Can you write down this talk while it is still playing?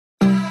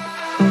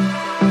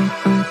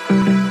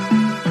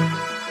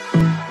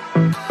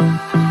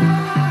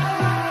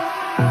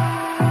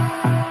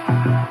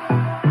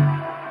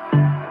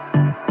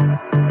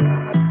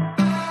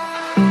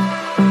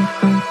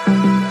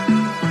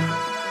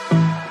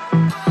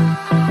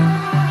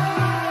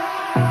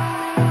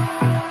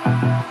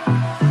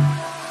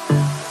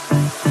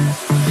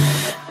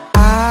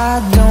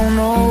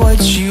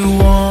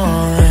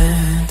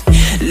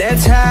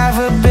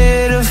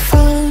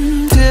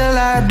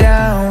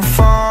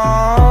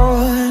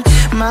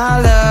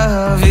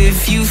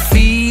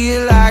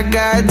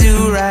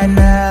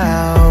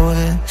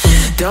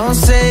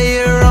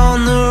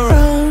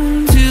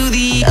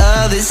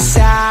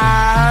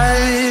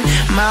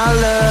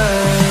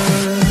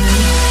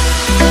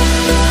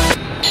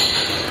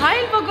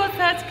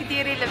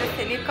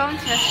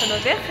نتمنى تكونوا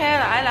بخير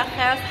وعلى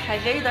خير، صحه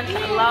جيده ان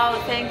شاء الله.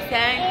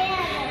 وثانك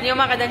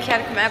اليوم غادا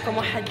نشارك معكم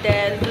واحد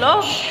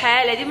الفلوغ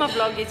بحال ديما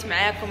فلوغيت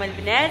معاكم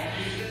البنات.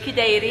 كي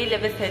دايرين؟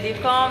 لاباس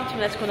عليكم؟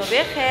 نتمنى تكونوا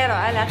بخير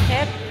وعلى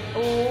خير.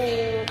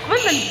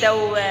 وقبل ما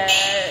نبداو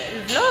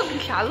الفلوغ ان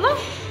شاء الله،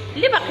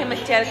 اللي باقي ما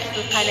اشتركش في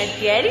القناه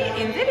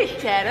ديالي ينزل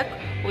يشترك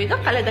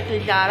ويدق على داك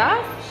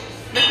الجرس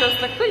باش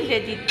يوصلك كل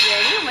جديد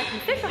ديالي. وما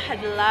تنساش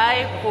واحد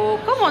اللايك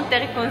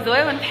وكومونتير يكون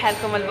زوين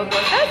بحالكم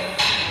البقوطات.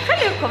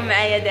 خليكم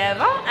معايا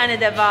دابا. انا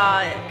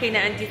دابا كاينه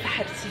عندي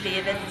صاحبتي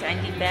جايه دازت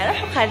عندي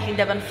البارح وخارجين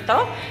دابا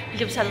نفطروا.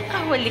 جبتها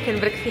القهوه اللي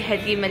كنبرك فيها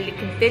ديما، اللي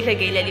كنت ديجا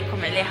قايله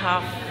لكم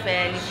عليها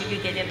في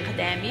الفيديو ديالي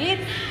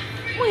القدامين.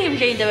 المهم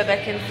جايين دابا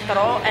باكين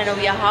نفطروا انا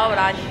وياها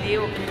وراجلي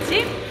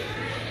وبنتي.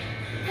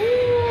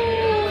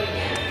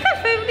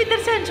 صافي ملي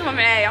درتها نتوما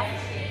معايا،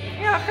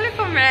 يلا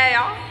خليكم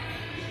معايا.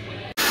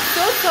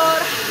 سوسو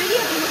رحبوا لي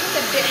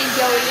بالمتتبعين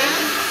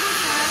ديالي.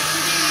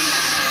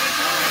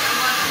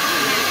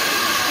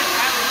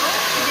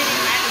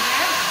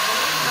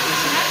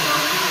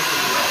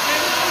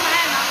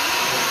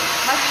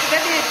 مرحبا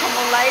بكم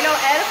والله لو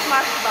الف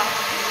مرحبا.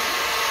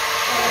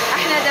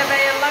 احنا دابا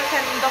يلا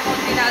كنضمو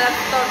لينا على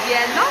الفطور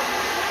ديالنا.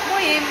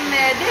 المهم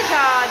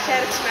ديجا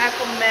شاركت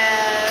معكم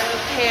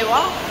القهيوه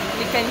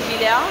اللي كنجي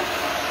ليها،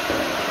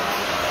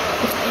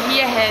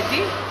 هي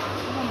هذه.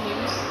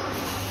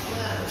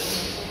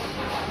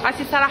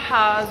 عرفتي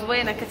صراحه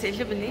زوينه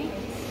كتعجبني.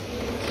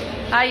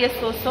 ها هي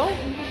سوسو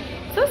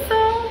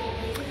سوسو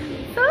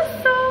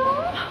سوسو.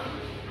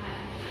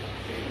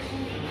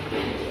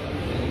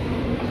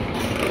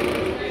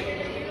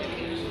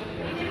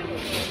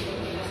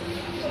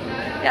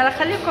 يلا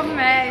خليكم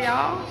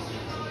معايا.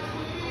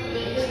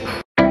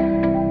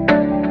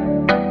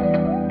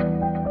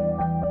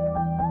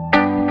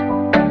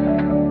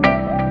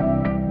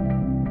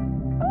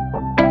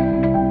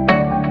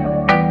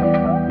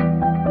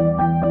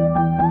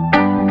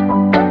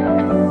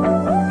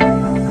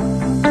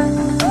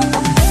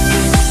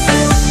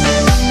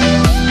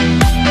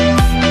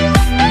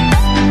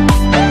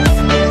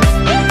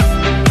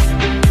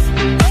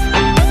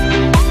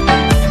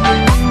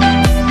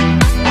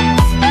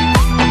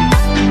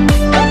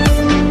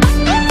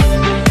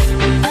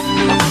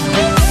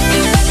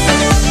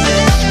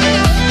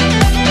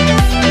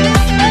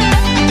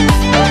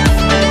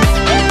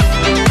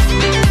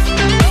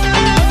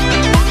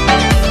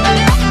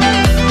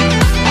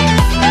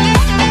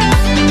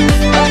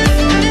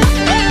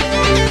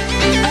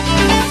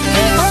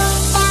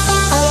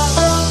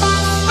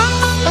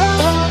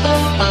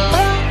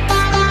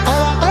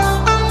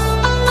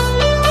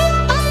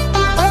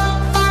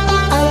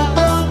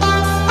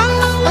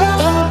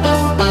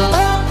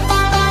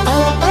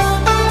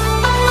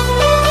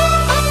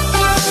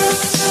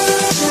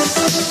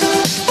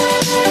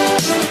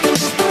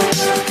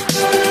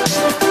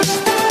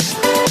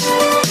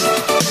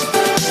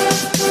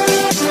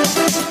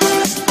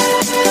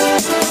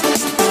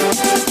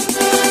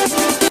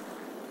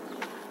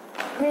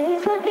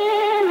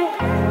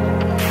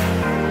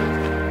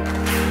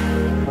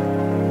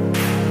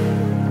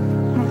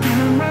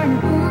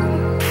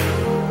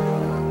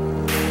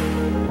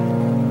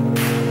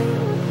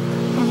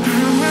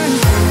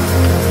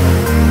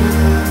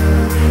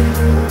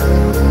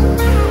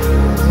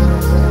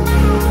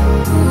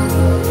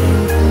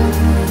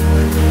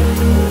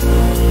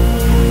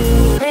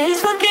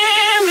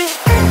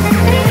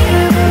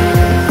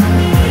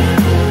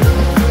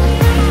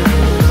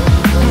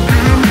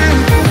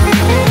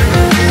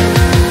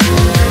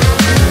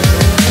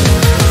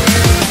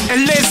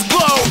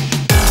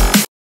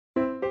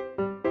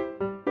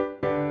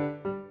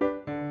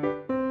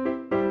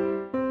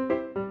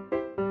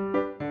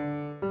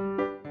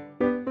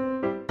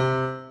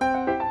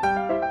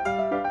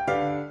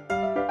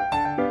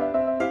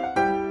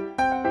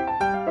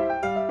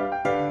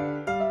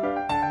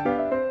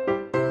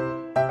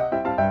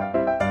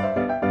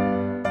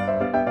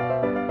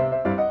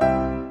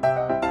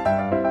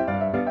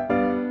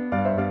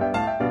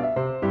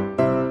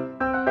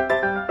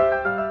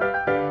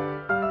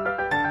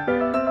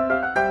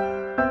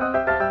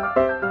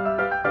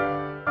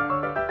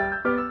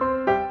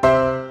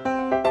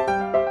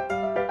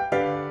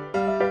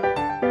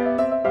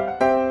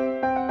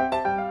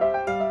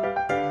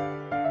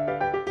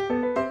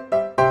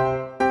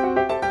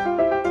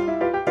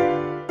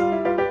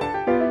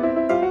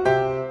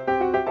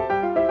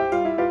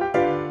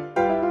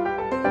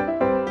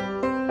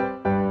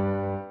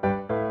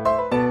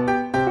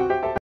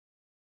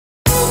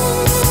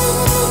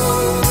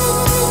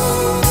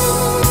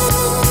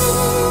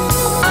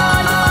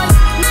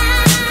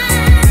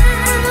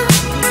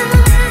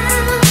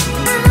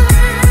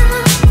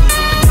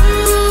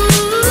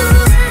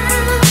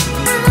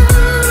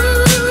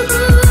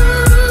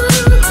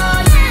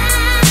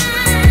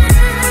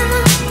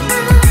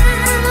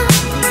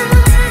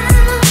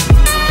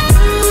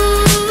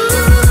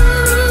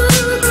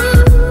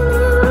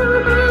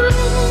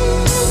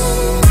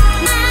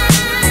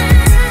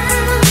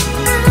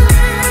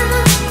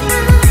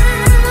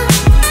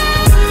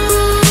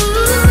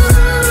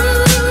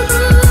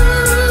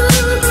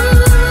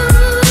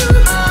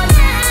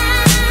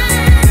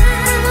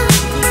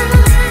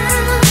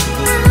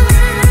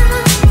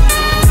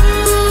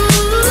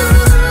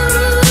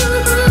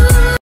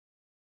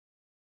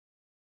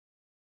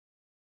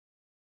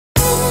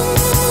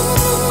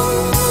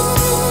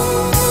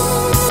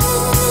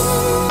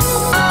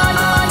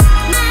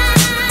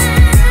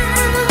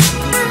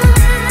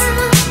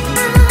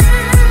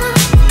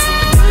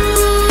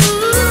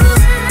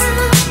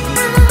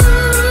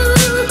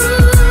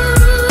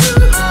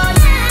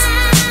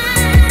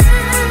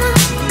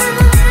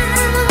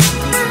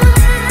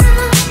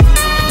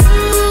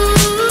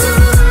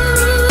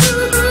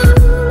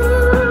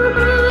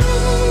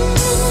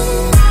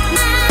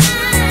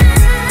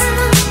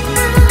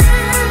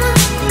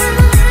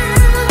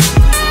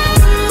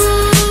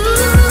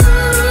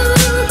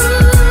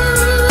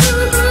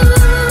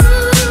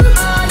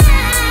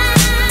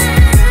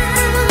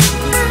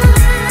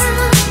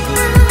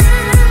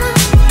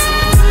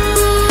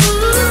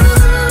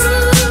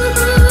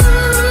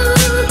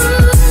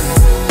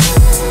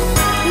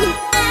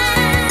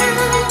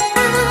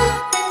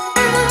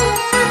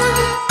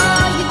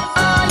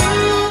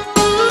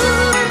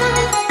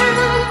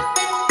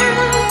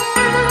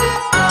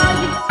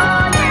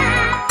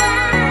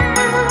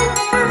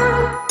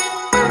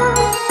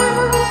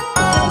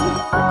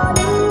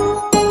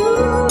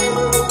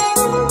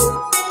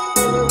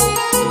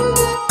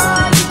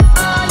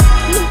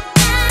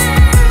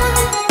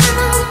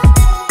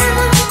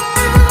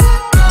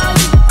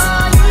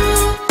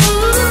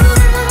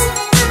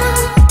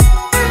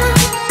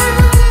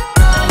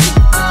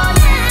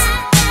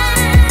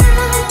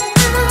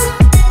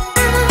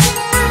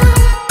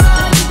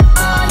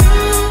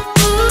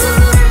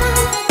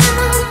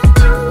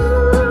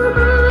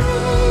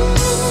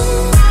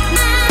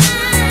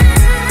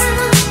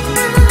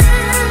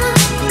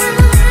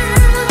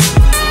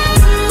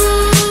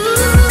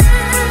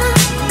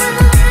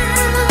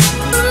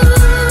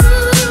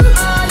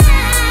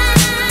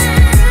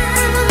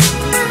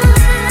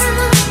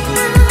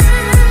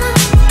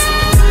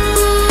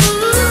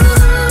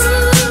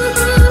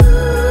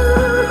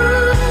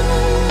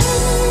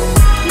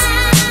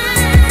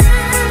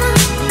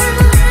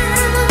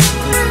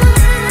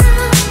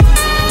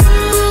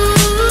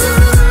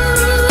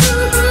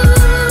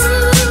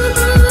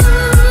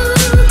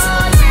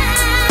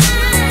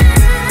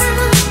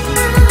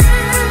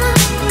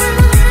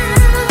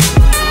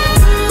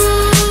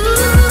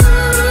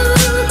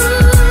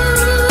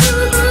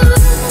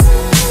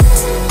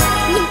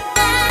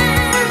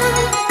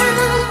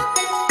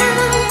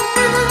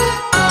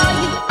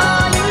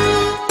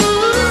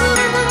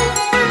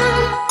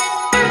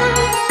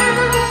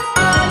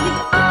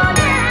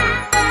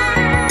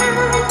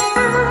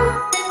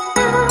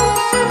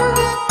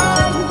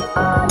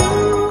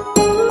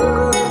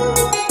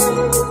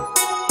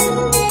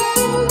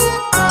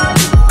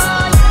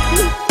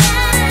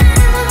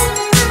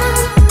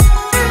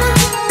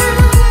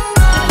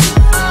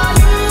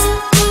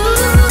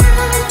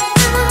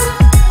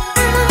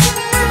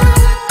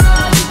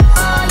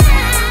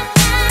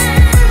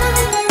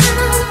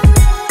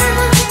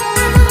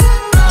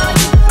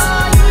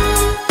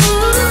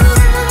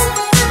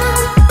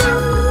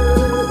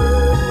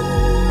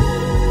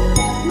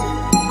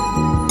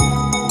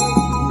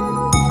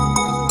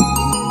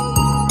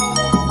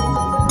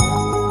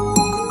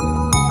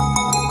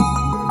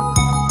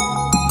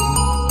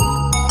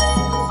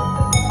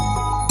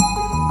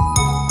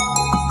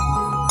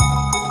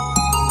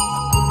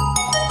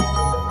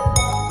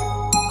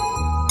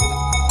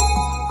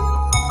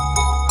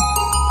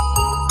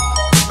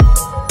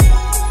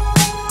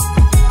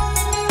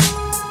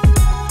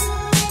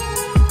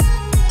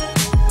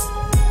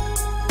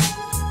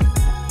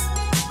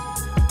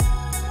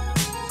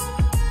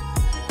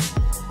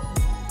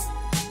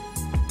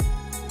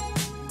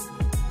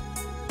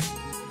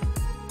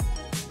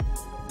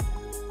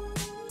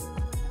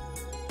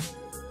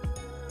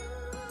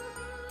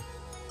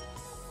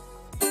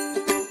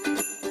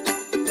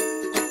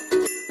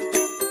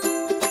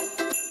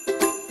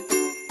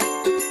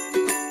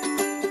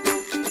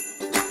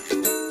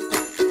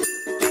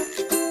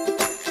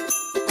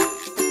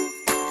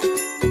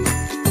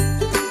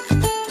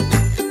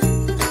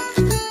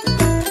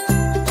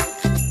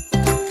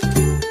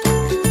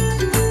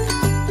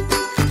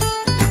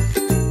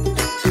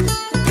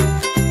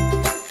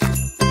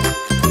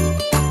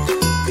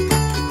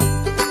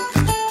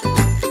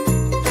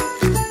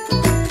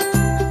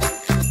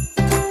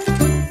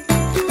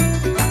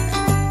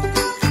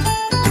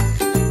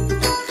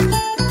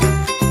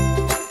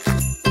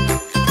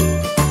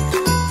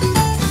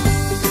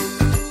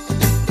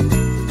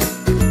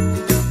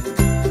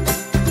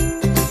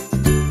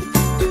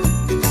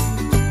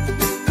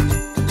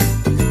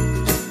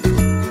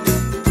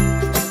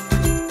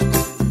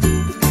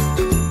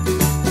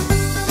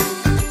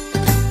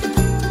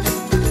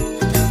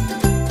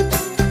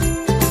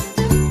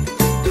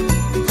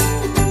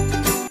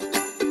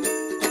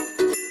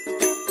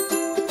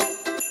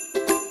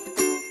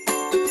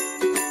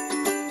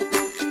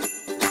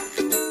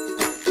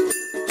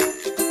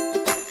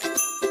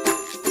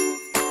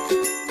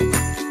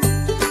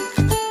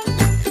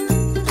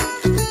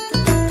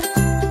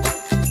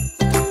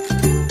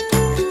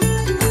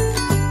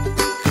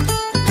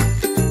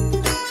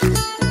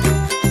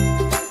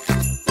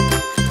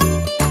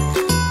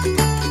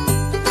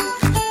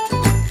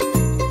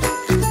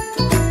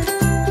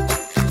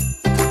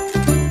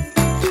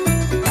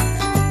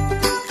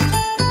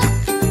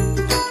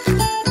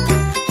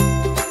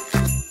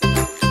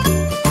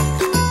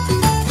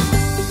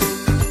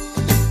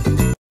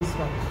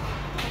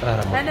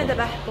 انا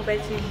دابا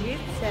حبوباتي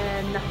جيت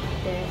ناخذ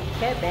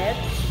كباب.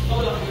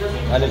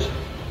 علاش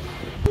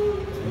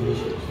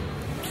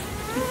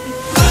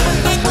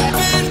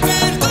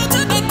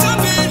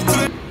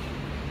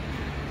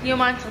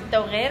اليوم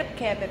غنتغداو غير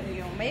بكباب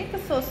اليوم ياك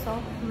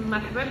الصوصه.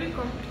 مرحبا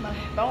بكم.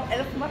 مرحبا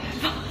الف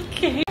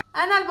مرحبا.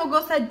 انا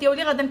البوغوصات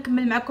ديالي غادي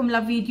نكمل معكم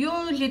لا فيديو.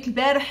 جيت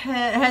البارح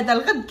هذا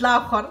الغد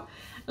الاخر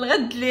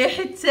الغد اللي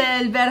حيت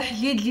البارح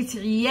جيت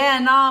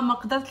عيانه ما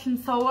قدرتش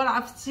نصور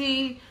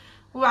عرفتي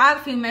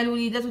وعارفين مع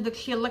الوليدات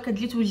وداكشي يلا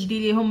كتجي توجدي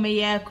ليهم ما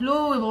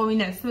ياكلوا ويبغيو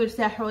ينعسوا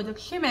يرتاحوا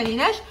وداكشي ما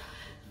عليناش.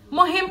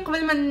 المهم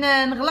قبل ما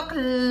نغلق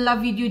لا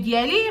فيديو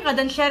ديالي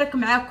غادا نشارك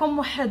معكم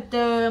واحد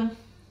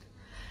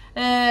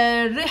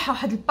الريحه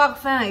واحد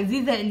البارفان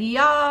عزيزه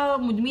عليا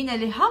مدمنه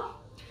ليها.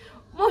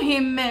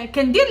 مهم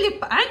كندير لي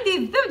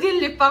عندي بزاف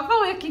ديال لي بارفان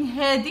ولكن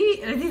هذه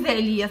عزيزه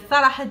عليا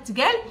الصراحه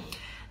تقال.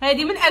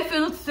 هذه من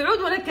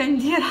 2009 وانا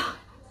كنديرها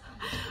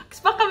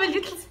كنت باقا ما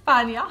جيت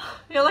لاسبانيا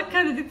يلا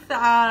كان ديك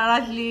الساعه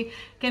راجلي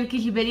كان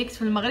كيجيبها لي كنت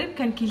في المغرب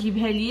كان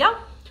كيجيبها ليا.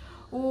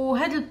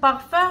 وهذا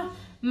البارفان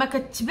ما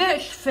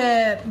كتباعش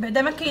في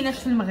بعدا ما كايناش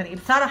في المغرب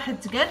صراحه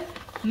تقال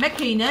ما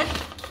كايناش.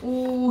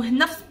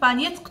 وهنا في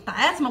اسبانيا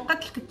تقطعات ما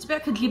بقاتش كتباع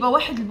كتجيبها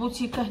واحد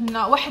البوتيكه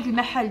هنا واحد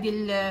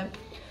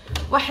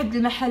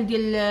المحل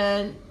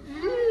ديال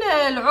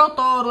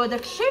العطور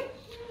وداك الشيء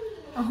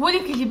هو اللي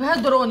كيجيبها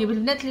دروني.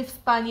 بالبنات اللي في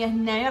اسبانيا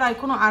هنايا راه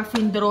يكونوا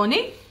عارفين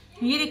دروني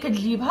هي اللي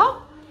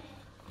كتجيبها.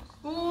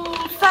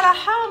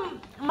 والصراحه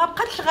ما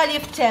بقاتش غاليه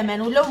في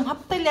الثمن ولاو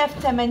مهبطين لها في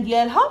الثمن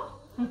ديالها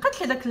ما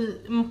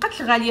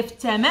بقاتش غاليه في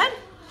الثمن.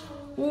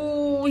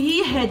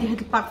 وهي هذه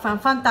البارفان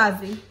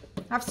فانتازي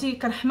عرفتي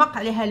كنحماق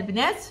عليها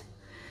البنات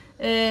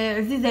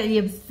عزيزه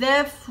عليا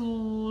بزاف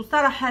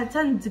وصراحه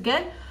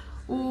تنتقال.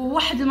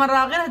 وواحد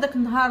المره غير هذاك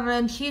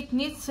النهار مشيت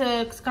نيت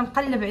كنت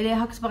كنقلب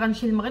عليها كنت باغا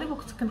نمشي للمغرب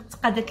وكنت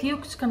تقادت لي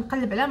وكنت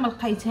كنقلب عليها ما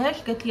لقيتهاش.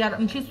 قالت لي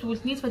مشيت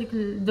سولت نيت فهاديك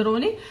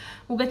الدروني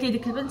وقالت لي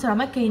ديك البنت راه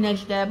ما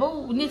كايناش دابا.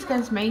 ونيت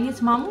كانت معايا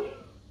نيت مامو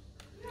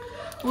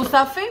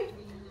وصافي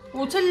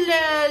وتا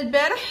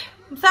البارح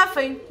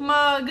صافي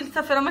ما قلت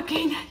صافي راه ما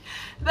كايناش.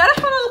 البارح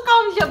وانا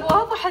لقاهم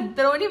جابوها فواحد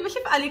الدروني ماشي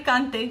في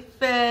اليكانتي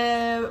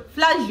في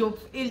لاجوب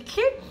في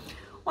إلتشي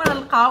وانا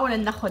نلقاها وانا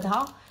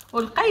ناخذها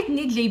ولقيت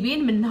نيت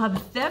جايبين منها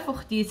بزاف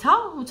وخديتها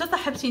وتا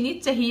صاحبتي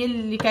نيت حتى هي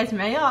اللي كانت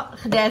معايا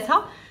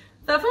خداتها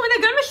صافي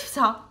وانا كاع ما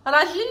شفتها.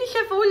 راجلي اللي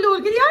شافه هو الاول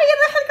قال لي هي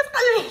الريحه اللي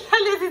كتقلبي عليها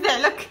اللي عزيزه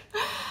عليك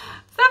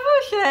صافي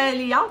وشها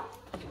ليا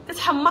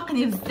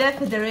كتحمقني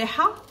بزاف هاد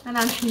الريحه.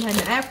 انا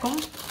نحلها معاكم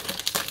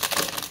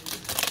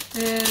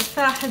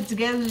صراحه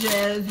تقال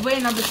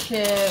زوينه باش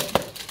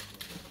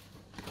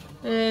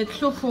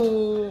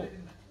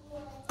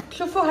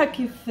تشوفوها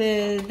كيف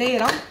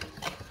دايره.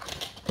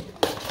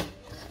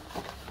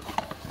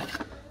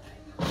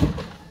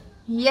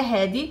 هي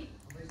هذه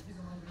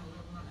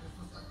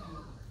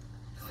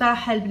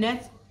صراحه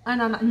البنات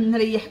انا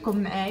نريحكم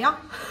معايا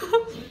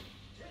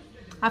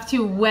عرفتي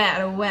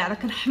واعره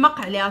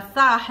كنحماق عليها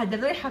الصراحه. هاد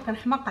الريحه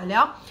كنحماق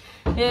عليها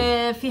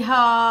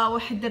فيها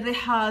واحد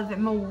الريحه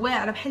زعما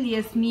واعره بحال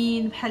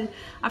الياسمين بحال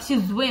عرفتي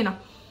زوينه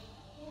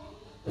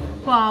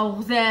واو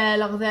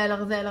غزاله غزاله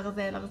غزاله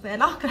غزاله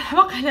غزاله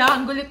كنحماق عليها.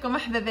 نقول لكم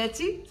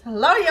احباباتي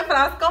تهلاو ليا في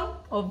راسكم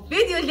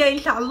وفيديو جاي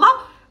ان شاء الله.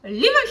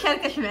 اللي ما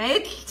مشاركاش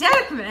معايا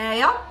تشارك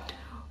معايا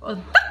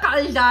ودق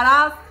على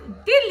الجرس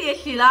دير لي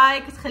شي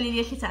لايك تخلي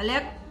لي شي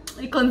تعليق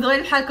يكون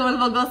زوين بحالكم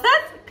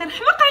البوغوصات.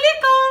 كنحماق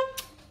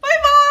عليكم باي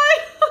باي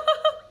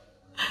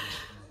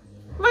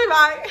باي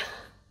باي.